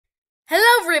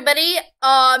everybody,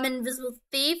 I'm Invisible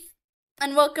Thief,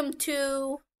 and welcome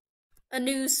to a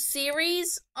new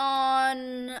series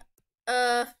on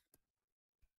a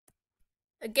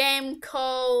game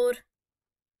called,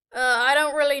 I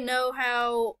don't really know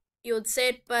how you would say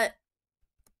it, but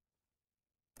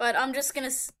I'm just gonna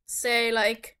say,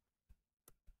 like,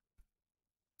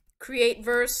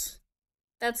 Creativerse.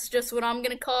 That's just what I'm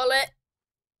gonna call it,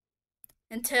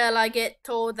 until I get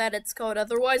told that it's called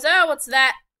otherwise. Oh, what's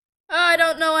that? I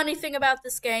don't know anything about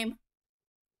this game.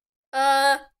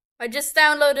 I just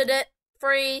downloaded it,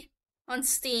 free, on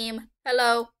Steam.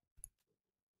 Hello.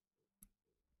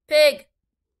 Pig!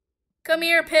 Come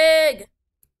here, pig!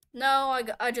 No,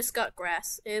 I just got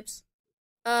grass. Oops.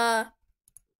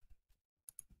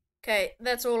 Okay,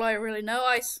 that's all I really know.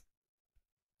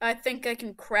 I think I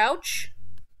can crouch.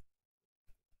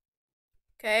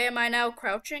 Okay, am I now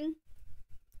crouching?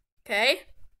 Okay.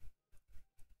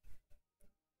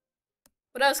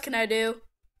 What else can I do?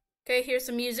 Okay, here's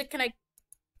some music. Can I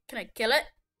kill it?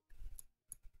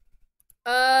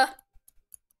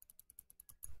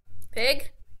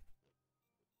 Pig?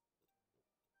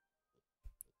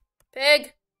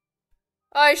 Pig?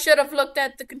 I should have looked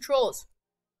at the controls.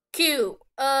 Q.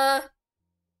 Okay.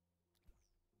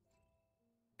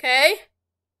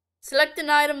 Select an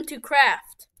item to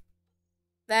craft.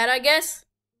 That, I guess.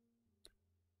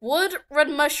 Wood, red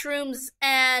mushrooms,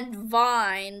 and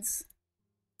vines.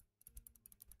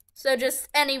 So just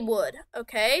any wood,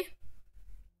 okay?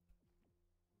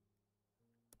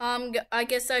 I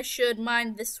guess I should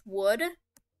mine this wood.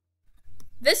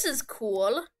 This is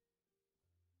cool.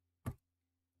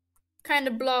 Kind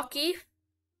of blocky.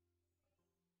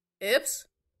 Oops.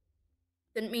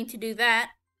 Didn't mean to do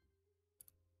that.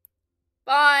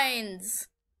 Vines.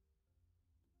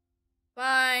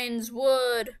 Vines,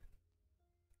 wood.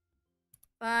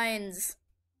 Vines.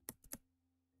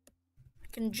 I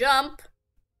can jump.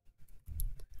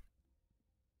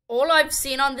 All I've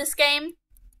seen on this game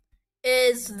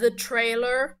is the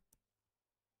trailer.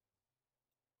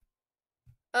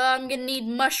 I'm gonna need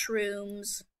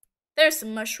mushrooms. There's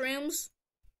some mushrooms.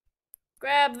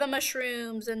 Grab the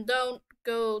mushrooms and don't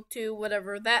go to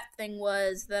whatever that thing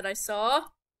was that I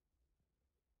saw.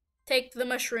 Take the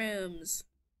mushrooms.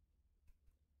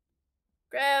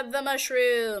 Grab the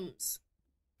mushrooms.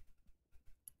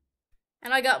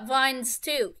 And I got vines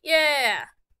too. Yeah!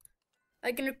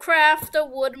 I can craft a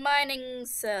wood mining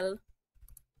cell.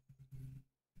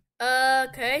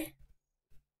 Okay.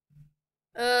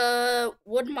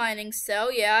 Wood mining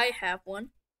cell. Yeah, I have one.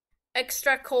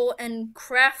 Extract coal and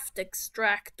craft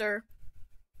extractor.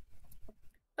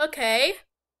 Okay.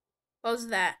 What was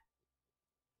that?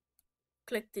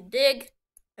 Click to dig.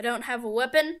 I don't have a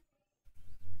weapon.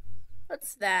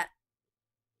 What's that?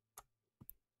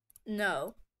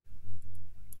 No.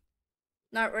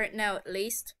 Not right now, at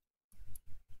least.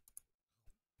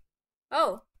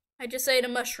 Oh, I just ate a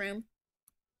mushroom.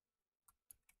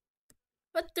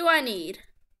 What do I need?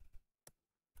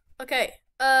 Okay,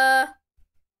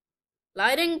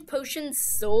 lighting potion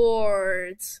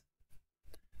swords.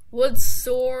 Wood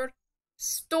sword.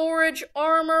 Storage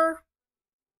armor.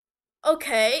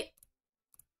 Okay.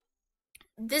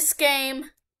 This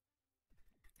game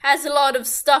has a lot of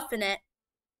stuff in it.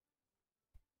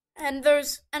 And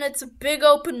it's a big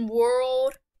open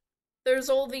world.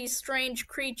 There's all these strange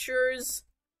creatures.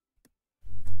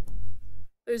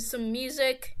 There's some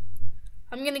music.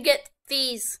 I'm gonna get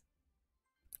these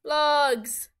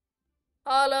logs.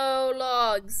 Hollow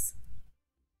logs.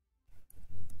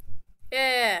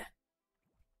 Yeah.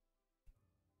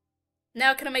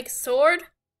 Now can I make a sword?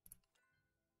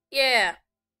 Yeah.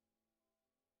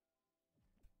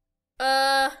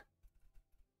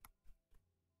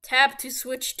 Tab to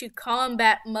switch to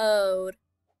combat mode.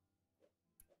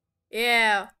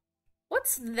 Yeah.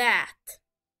 What's that?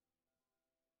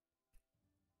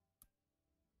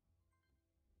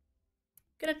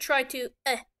 Gonna try to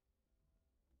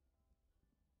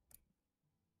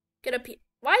get up here.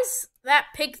 Why is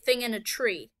that pig thing in a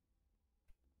tree?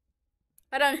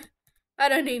 I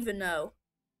don't even know.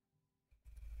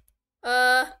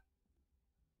 Hop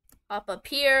up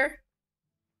here.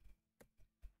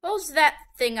 What was that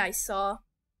thing I saw?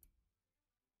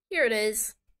 Here it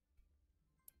is.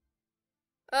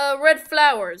 Red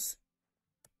flowers.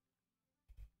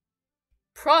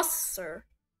 Processor.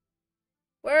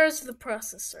 Where's the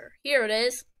processor? Here it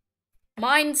is.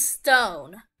 Mine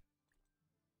stone.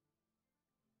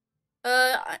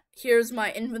 Here's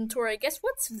my inventory. I guess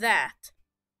what's that?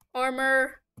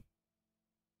 Armor.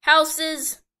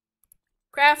 Houses.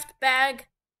 Craft bag.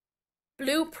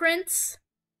 Blueprints.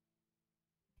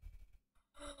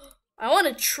 I want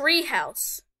a tree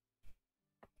house.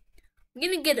 I'm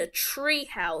gonna get a tree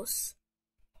house.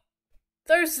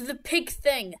 There's the pig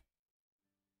thing.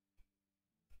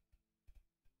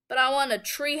 But I want a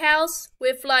tree house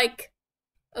with like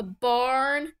a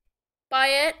barn by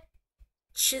it.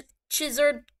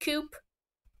 Chisered coop.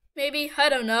 Maybe, I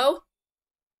don't know.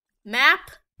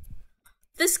 Map?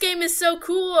 This game is so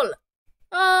cool.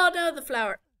 Oh no, the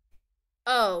flower.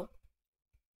 Oh.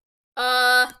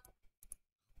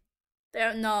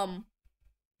 They're numb.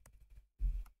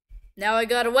 Now I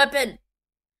got a weapon.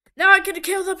 Now I can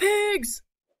kill the pigs.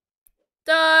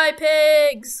 Die,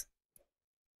 pigs.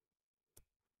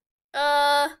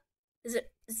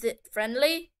 Is it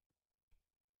friendly?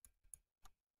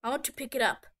 I want to pick it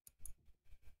up.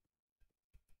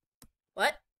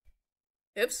 What?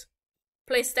 Oops.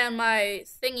 Place down my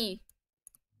thingy.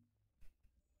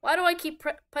 Why do I keep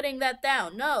putting that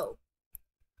down? No.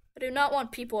 I do not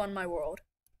want people on my world.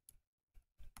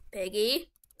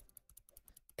 Piggy.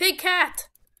 Pig cat!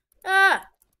 Ah!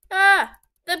 Ah!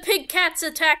 The pig cat's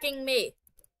attacking me!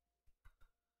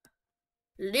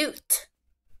 Loot.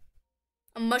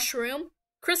 A mushroom,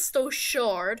 crystal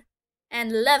shard,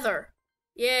 and leather.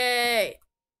 Yay!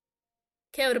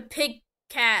 Kill the pig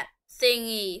cat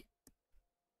thingy.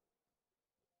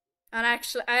 And I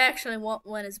actually want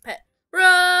one as a pet.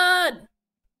 Run!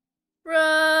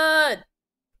 Run!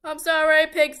 I'm sorry,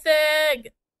 pig thing!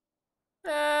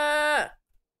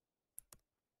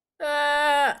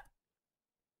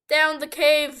 Down the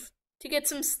cave to get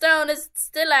some stone. Is it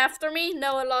still after me?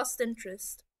 No, I lost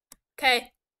interest.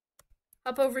 Okay.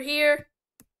 Up over here.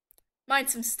 Mine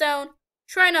some stone.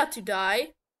 Try not to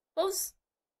die. What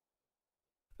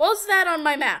was that on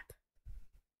my map?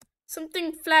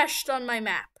 Something flashed on my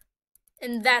map.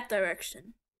 In that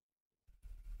direction.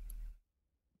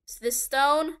 Is this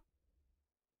stone?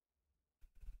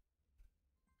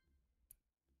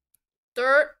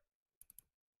 Dirt.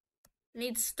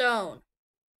 Need stone.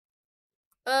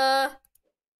 How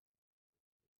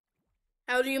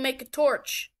do you make a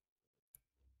torch?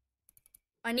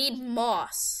 I need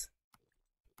moss.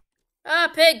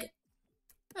 Pig!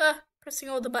 Pressing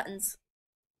all the buttons.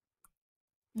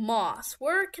 Moss.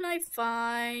 Where can I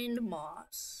find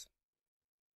moss?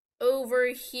 Over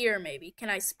here, maybe. Can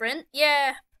I sprint?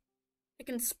 Yeah! I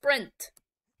can sprint.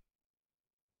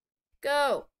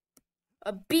 Go!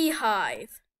 A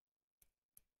beehive.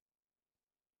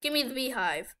 Give me the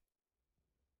beehive.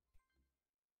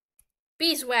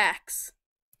 Beeswax.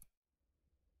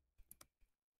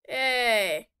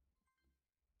 Hey.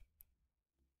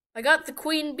 I got the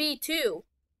queen bee too.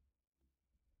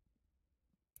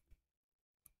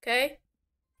 Okay.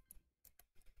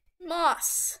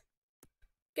 Moss.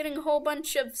 Getting a whole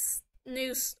bunch of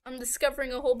I'm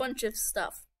discovering a whole bunch of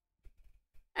stuff.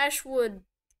 Ashwood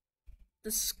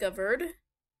discovered.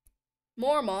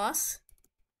 More moss.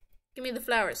 Give me the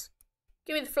flowers.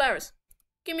 Give me the flowers.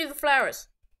 Give me the flowers.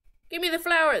 Give me the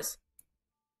flowers.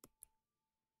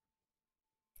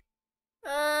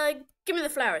 Give me the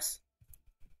flowers.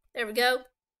 There we go.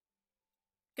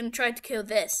 Gonna try to kill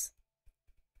this.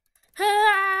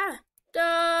 Ah!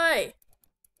 Die!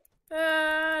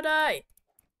 Ah, die!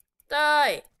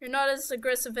 Die! You're not as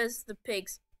aggressive as the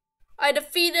pigs. I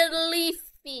defeated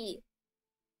Leafy.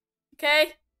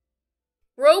 Okay?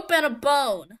 Rope and a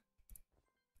bone.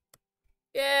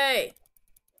 Yay!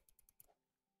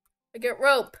 I get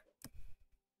rope.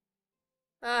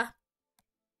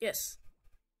 Yes.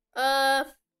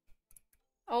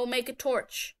 I'll make a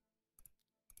torch.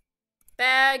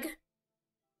 Bag.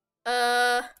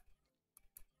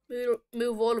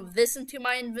 Move all of this into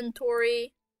my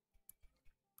inventory.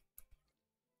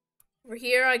 Over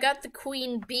here, I got the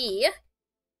queen bee.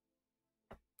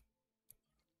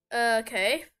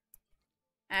 Okay.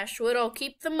 Ashwood, I'll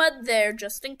keep the mud there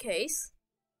just in case.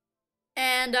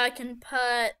 And I can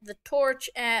put the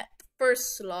torch at the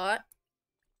first slot.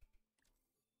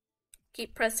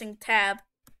 Keep pressing tab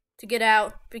to get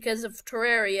out because of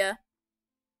Terraria.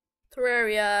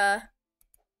 Terraria,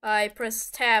 I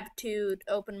press tab to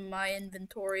open my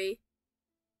inventory.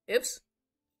 Oops.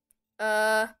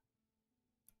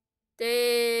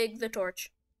 Dig the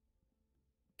torch.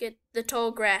 Get the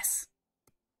tall grass.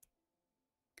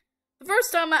 The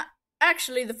first time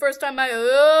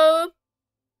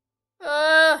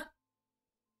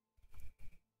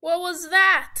what was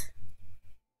that?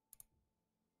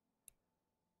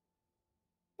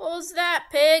 What was that,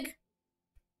 pig?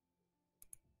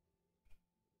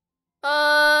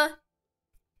 Grab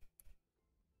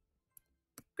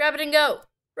it and go.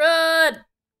 Run!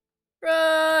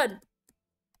 Run!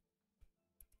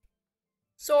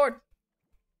 Sword.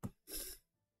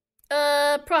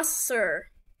 Processor.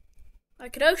 I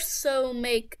could also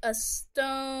make a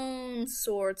stone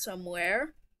sword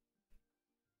somewhere.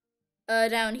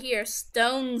 Down here,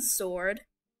 stone sword.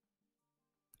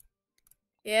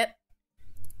 Yep.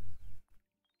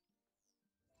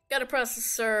 Got a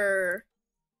processor.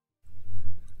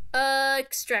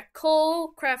 Extract coal,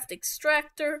 craft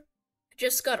extractor.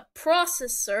 Just got a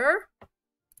processor.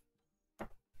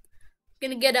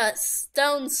 Gonna get a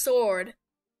stone sword.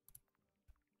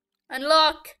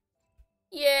 Unlock.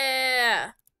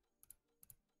 Yeah.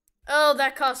 Oh,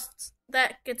 that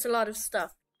gets a lot of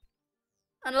stuff.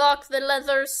 Unlock the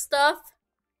leather stuff.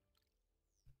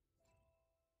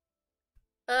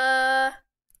 What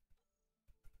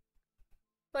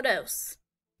else?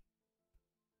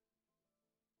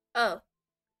 Oh.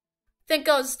 I think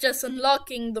I was just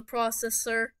unlocking the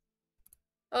processor.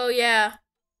 Oh yeah.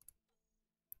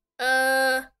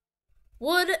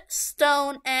 Wood,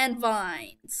 stone, and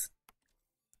vines.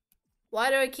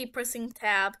 Why do I keep pressing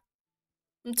tab?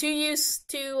 I'm too used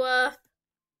to,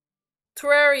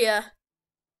 Terraria.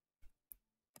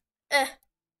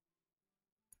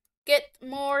 Get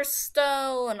more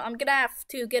stone. I'm gonna have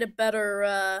to get a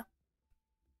better,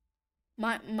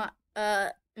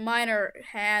 miner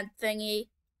hand thingy.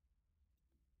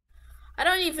 I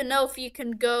don't even know if you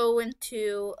can go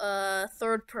into,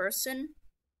 third person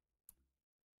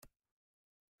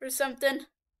or something.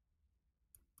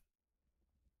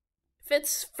 If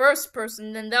it's first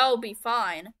person, then that'll be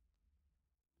fine.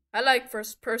 I like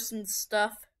first person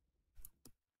stuff.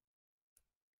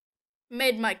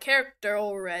 Made my character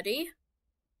already.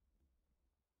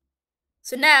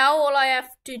 So now all I have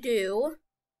to do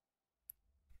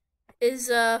is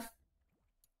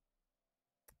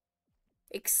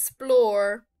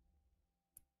explore.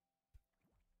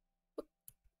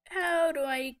 How do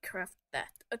I craft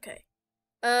that? Okay.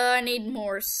 I need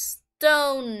more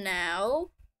stone now.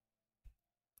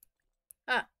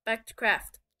 Ah, back to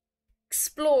craft.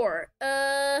 Explore.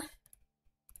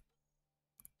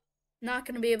 Not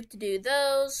gonna be able to do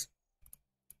those.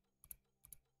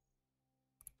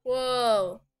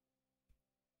 Whoa.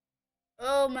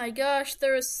 Oh my gosh,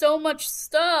 there is so much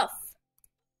stuff.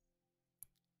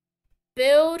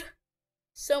 Build.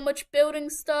 So much building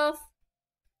stuff.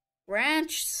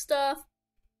 Ranch stuff.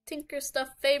 Tinker stuff.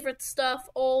 Favorite stuff.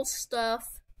 All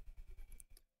stuff.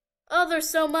 Oh, there's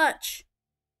so much.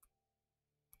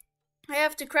 I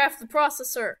have to craft the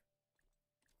processor.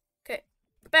 Okay.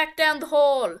 Back down the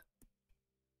hole.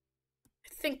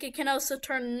 I think it can also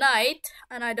turn night,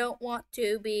 and I don't want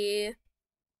to be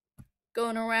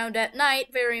going around at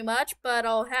night very much, but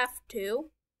I'll have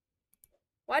to.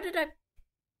 Why did I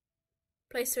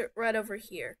place it right over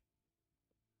here?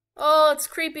 Oh, it's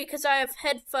creepy because I have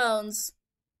headphones.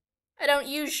 I don't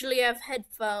usually have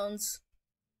headphones.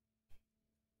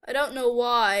 I don't know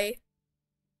why.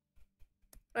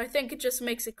 I think it just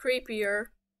makes it creepier.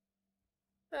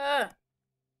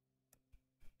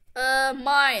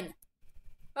 Mine.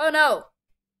 Oh no.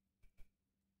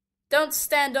 Don't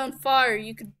stand on fire,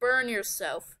 you could burn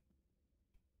yourself.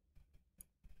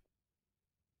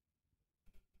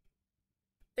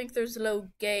 I think there's a low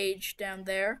gauge down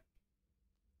there.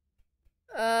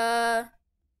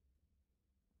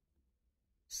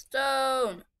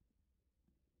 Stone.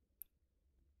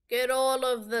 Get all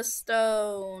of the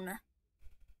stone.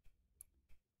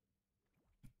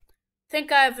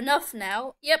 Think I have enough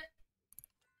now. Yep.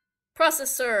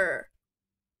 Processor.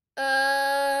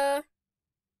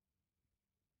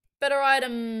 Better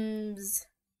items.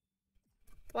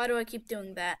 Why do I keep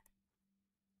doing that?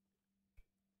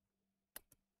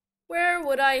 Where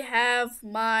would I have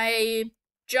my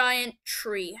giant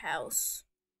tree house?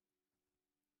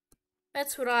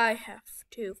 That's what I have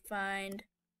to find.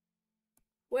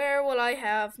 Where will I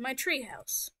have my tree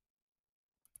house?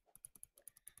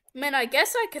 I mean, I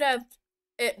guess I could have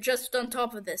it just on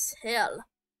top of this hill,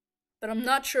 but I'm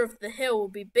not sure if the hill will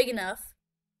be big enough.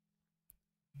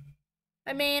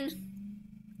 I mean,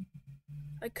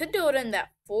 I could do it in that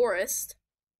forest.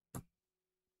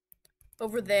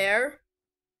 Over there.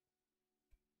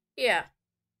 Yeah.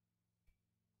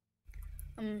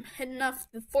 I'm heading off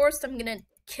the forest. I'm gonna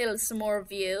kill some more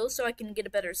of you so I can get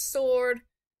a better sword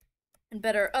and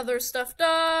better other stuff.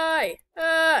 Die!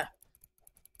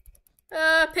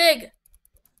 Pig!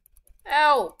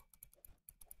 Ow!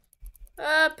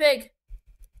 Pig!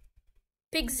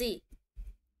 Pigsy!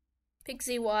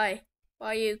 Pigsy, why?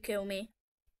 Why you kill me?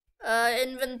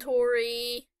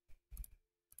 Inventory.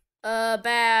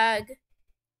 Bag.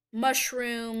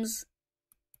 Mushrooms.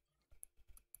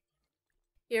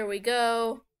 Here we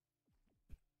go.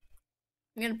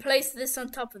 I'm gonna place this on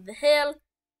top of the hill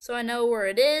so I know where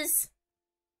it is.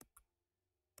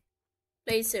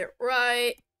 Place it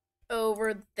right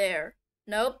over there.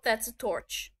 Nope, that's a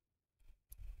torch.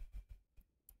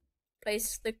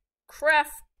 Place the crafting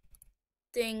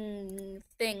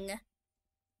thing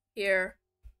here.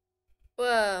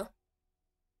 Whoa.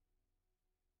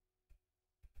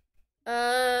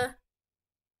 Can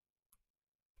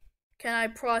I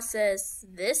process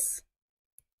this?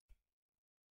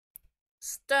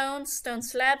 Stone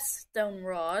slabs, stone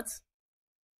rods.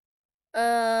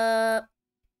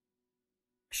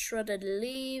 Shredded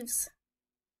leaves.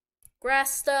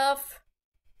 Grass stuff.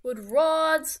 Wood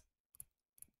rods.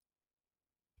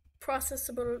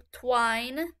 Processable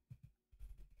twine.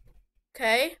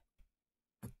 Okay.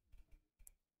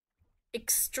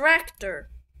 Extractor.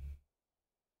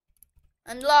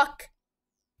 Unlock.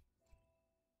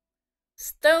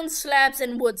 Stone slabs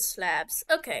and wood slabs.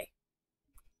 Okay.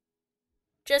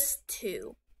 Just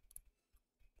 2.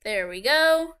 There we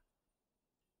go.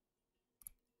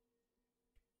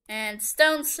 And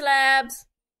stone slabs.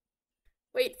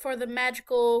 Wait for the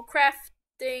magical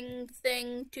crafting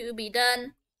thing to be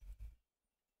done.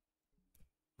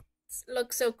 It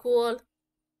looks so cool.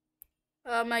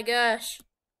 Oh my gosh.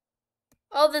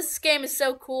 Oh, this game is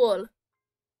so cool.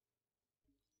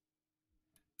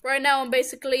 Right now I'm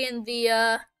basically in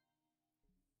the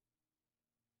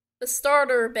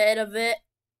starter bit of it.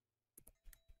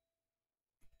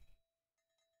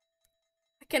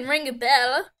 I can ring a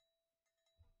bell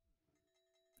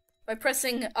by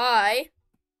pressing I.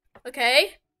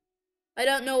 Okay. I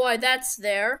don't know why that's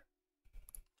there.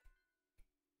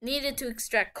 Needed to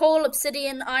extract coal,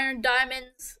 obsidian, iron,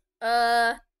 diamonds,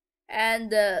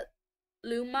 and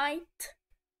lumite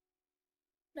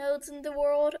nodes in the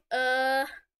world.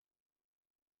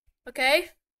 Okay.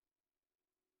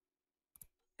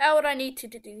 How would I need to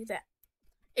do that?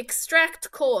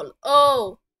 Extract coal.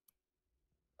 Oh.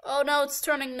 Oh no, it's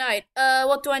turning night.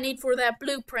 What do I need for that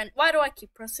blueprint? Why do I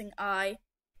keep pressing I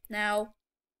now?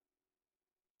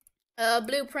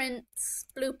 Blueprints.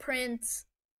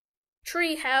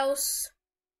 Tree house.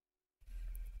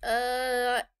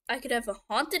 I could have a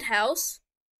haunted house.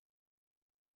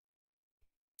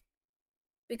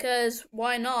 Because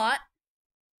why not?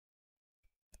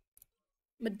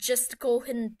 Majestical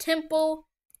hidden temple,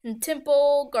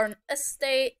 garden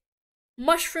estate,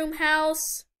 mushroom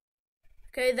house.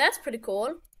 Okay, that's pretty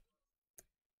cool.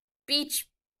 Beach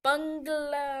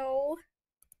bungalow.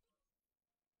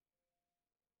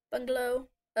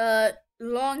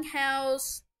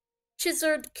 Longhouse,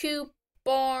 chiseled coop,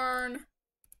 barn.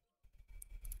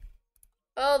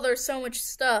 Oh, there's so much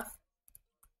stuff.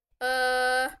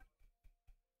 A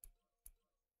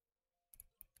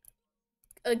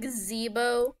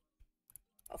gazebo,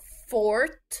 a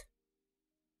fort.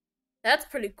 That's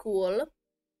pretty cool.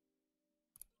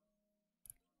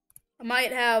 I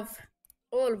might have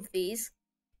all of these.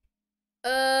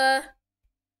 Feral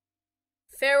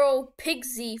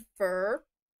Pigsy fur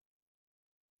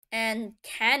and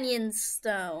canyon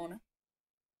stone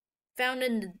found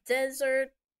in the desert.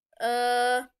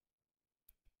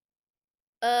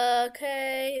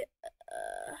 Okay.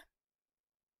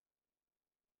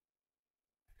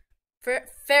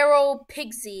 Feral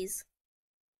Pigsies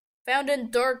found in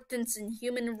dark, dense, and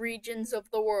human regions of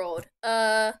the world.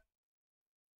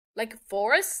 Like a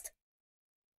forest?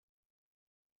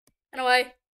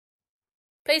 Anyway,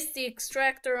 place the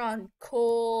extractor on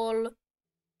coal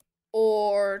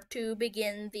or to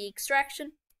begin the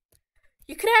extraction.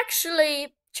 You could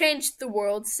actually change the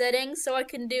world setting so I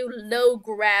can do low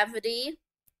gravity,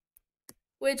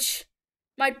 which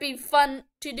might be fun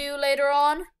to do later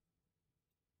on.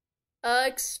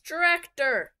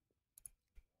 Extractor.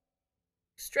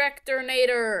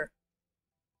 Extractornator.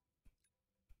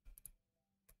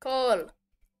 Coal,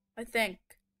 I think.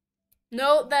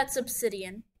 No, that's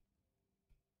obsidian.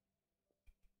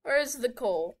 Where's the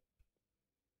coal?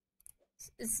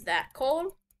 Is that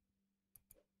coal?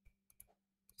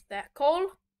 Is that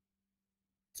coal?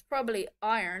 It's probably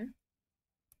iron.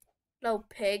 Hello,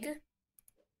 pig.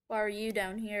 Why are you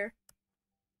down here?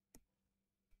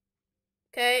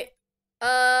 Okay.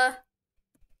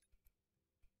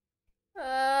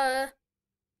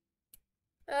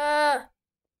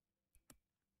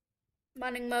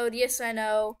 Mining mode, yes I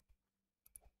know.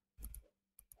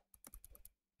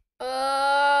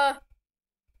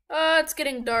 It's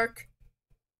getting dark.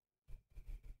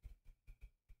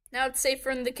 Now it's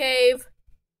safer in the cave.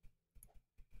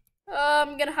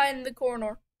 I'm gonna hide in the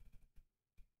corner.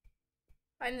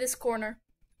 Hide in this corner.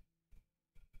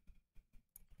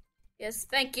 Yes,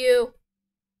 thank you.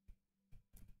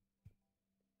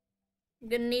 I'm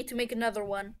gonna need to make another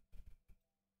one.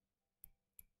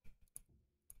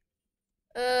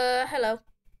 Hello.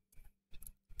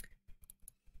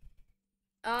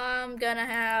 I'm gonna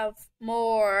have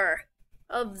more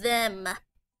of them.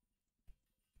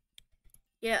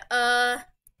 Yeah,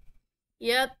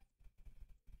 yep.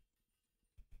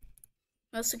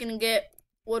 I'm also gonna get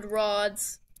wood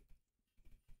rods,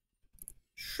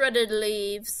 shredded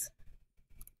leaves,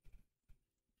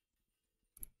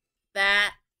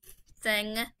 that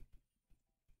thing,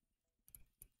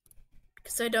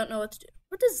 because I don't know what to do.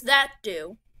 What does that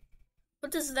do?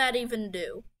 What does that even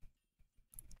do?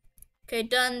 Okay,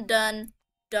 done, done,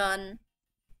 done.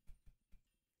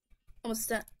 Almost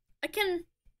done. I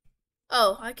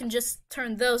can just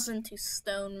turn those into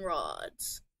stone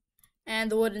rods. And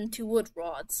the wood into wood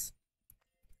rods.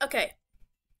 Okay.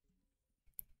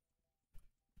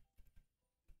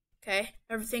 Okay,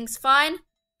 everything's fine.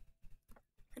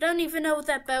 I don't even know what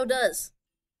that bow does.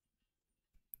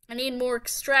 I need more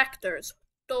extractors.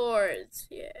 Doors,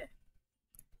 yeah.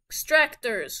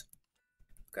 Extractors.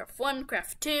 Craft 1,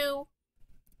 craft 2.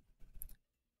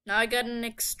 Now I got an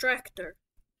extractor.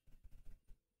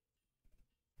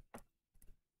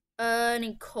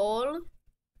 Any coal?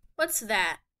 What's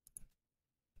that?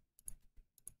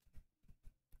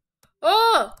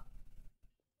 Oh!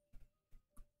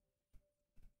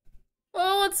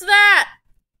 Oh, what's that?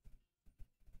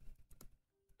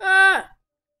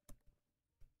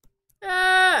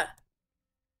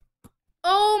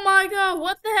 Oh my god,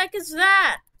 what the heck is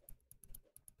that?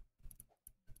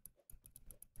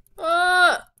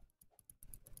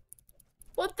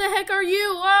 What the heck are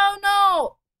you? Oh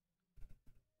no!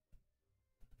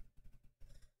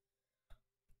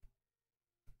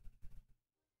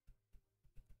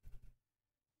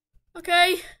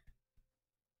 Okay.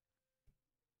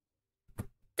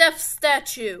 Death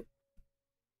statue.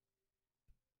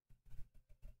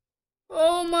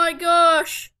 Oh my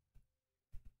gosh.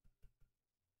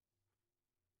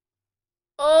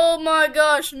 Oh my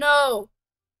gosh, no.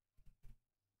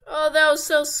 Oh, that was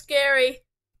so scary.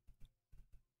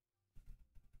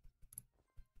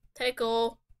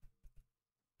 Tickle.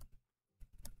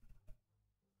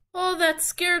 Oh, that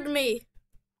scared me.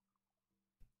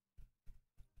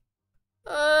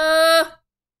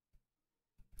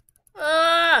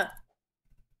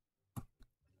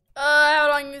 How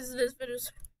long is this video?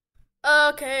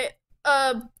 Okay,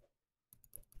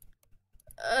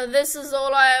 this is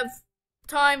all I have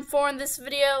time for in this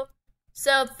video.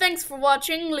 So, thanks for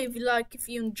watching. Leave a like if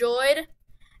you enjoyed.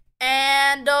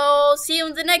 And I'll see you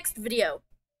in the next video.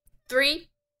 3,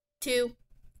 2,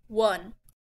 1.